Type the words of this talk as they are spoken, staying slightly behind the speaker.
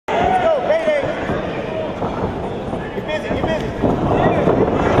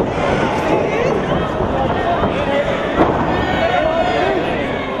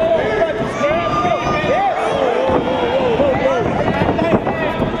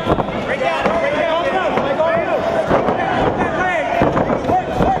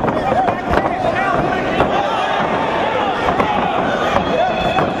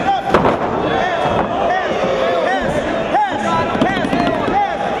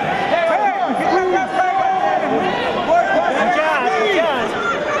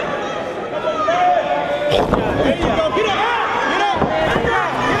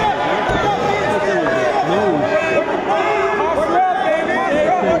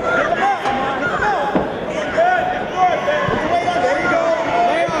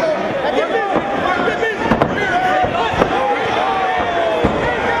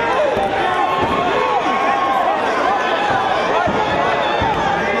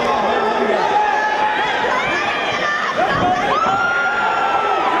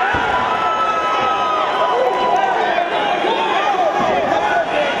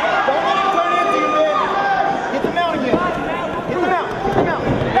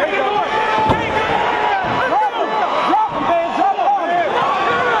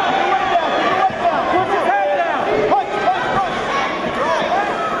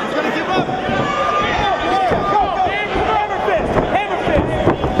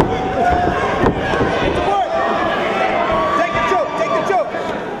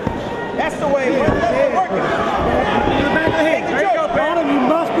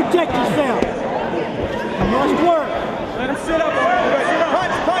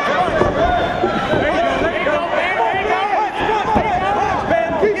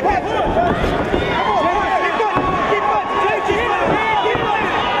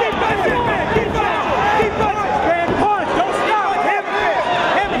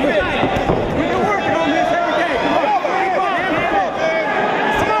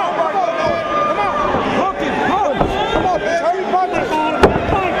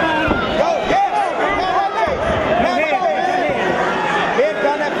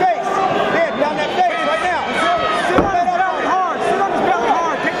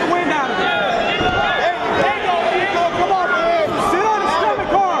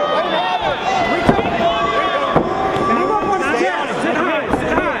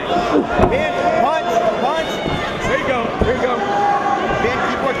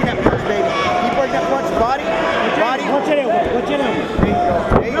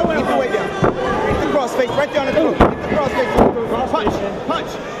right there on the throat. Keep the cross face on the throat. Punch,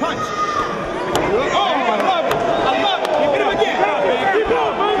 punch, punch. Oh, I love it. I love it. Hit him again. Keep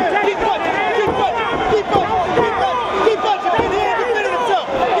going, man. Keep punching. Keep punching. Keep punching. Keep punching. Keep punching. Keep hitting himself.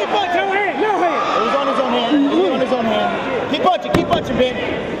 Keep punching. No hand. No hand. He's on his own hand. He's on his own hand. Keep punching. Keep punching, Ben.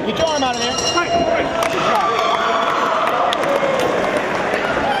 Get your arm out of there. Right. Good job.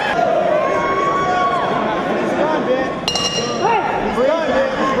 He's done, Ben. He's done, Ben.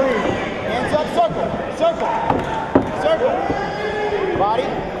 Hands up, circle. Circle. Circle. Body.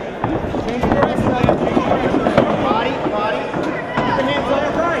 Change the direction. Body. Body. Keep the hands up.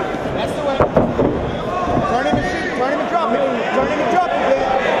 Right. That's the way. Turn him and shoot. Turn him and drop it. Turn him and drop it, Ben.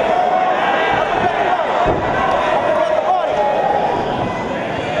 Uppercut the body.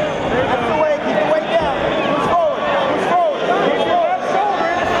 That's the way. Keep the weight down. Push forward. Push forward. Push forward.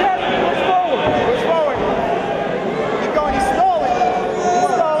 Push forward. Push forward. Keep going. He's stalling.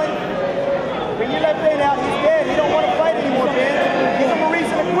 He's stalling. Bring your left hand out. He's dead. He don't want to fight anymore, Ben. Give him a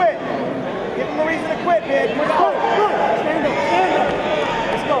reason to quit. Give him a reason to quit, Ben. Let's go. Stand up. Stand up.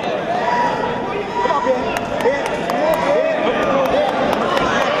 Let's go. Come on, Ben. Ben.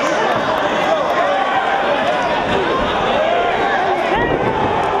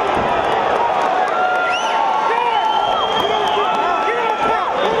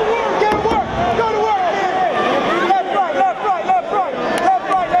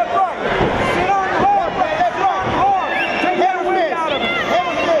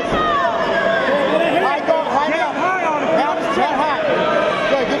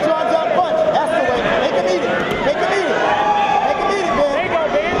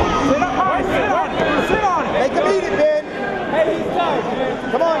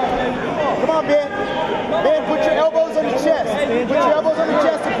 Come on. Come on, Ben. Ben, put your elbows on your chest. Put your elbows on your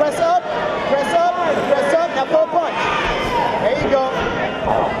chest and press up. Press up. Press up. Now throw a punch. There you go.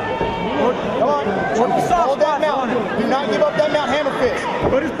 Come on. Hold that mount. Do not give up that mount hammer fist.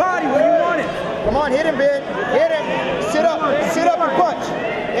 Put his body where you want it. Come on, hit him, Ben. Hit him. Sit up. Sit up and punch.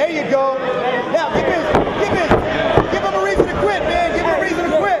 There you go. Now, get busy. Get busy. Give him a reason to quit, Ben. Give him a reason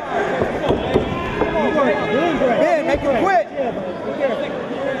to quit. Ben, make him quit.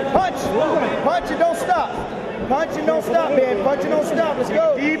 Punch. Punch and don't stop. Punch and don't stop, man. Punch and don't stop. Let's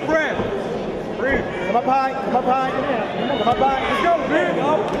go. Deep breath. Breathe. Come up high. Come up high. Come up high. Let's go, Ben.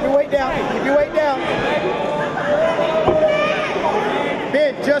 Keep your weight down. Keep your weight down.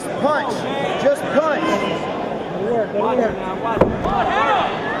 Ben, just punch. Just punch.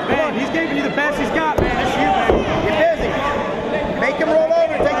 Man, he's giving you the best he's got, man. That's you, man. Get busy. Make him roll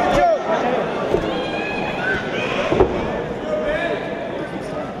over. Take the choke.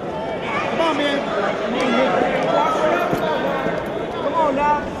 Come on, man. Come on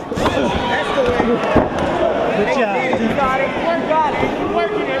now. That's the way. Good job. You got it. You got it. Keep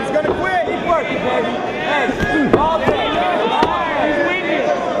working it. He's gonna quit. Keep working, baby. Hey, all day. He's winning.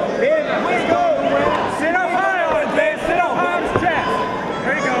 Ben, let's go. Sit up high on it, man. Sit up high on his chest.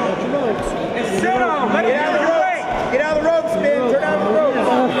 There you go. And sit on him. Let him get out of the ropes. Get out of the ropes, Ben. Turn out of the ropes.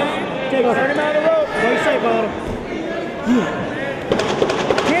 Turn him out of the ropes. What do you say, Bottom?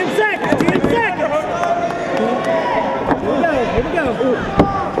 10 seconds. 10 seconds. Here we go.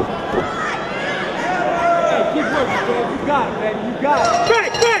 Hey, keep working, man. You got it, baby. You got it.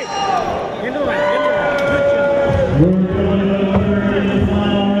 Fight, fight. Into the ring. Into the ring.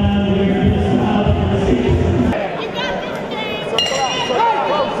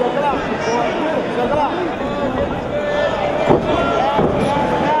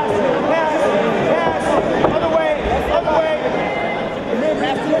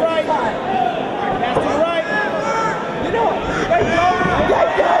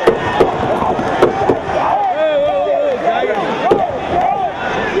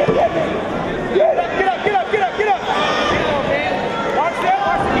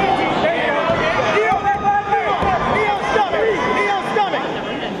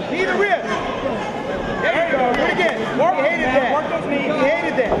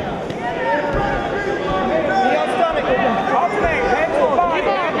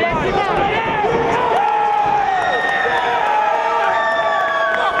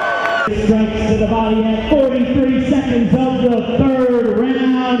 Good Strikes to the body at 43 seconds of the third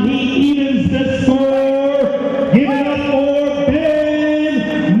round. He evens the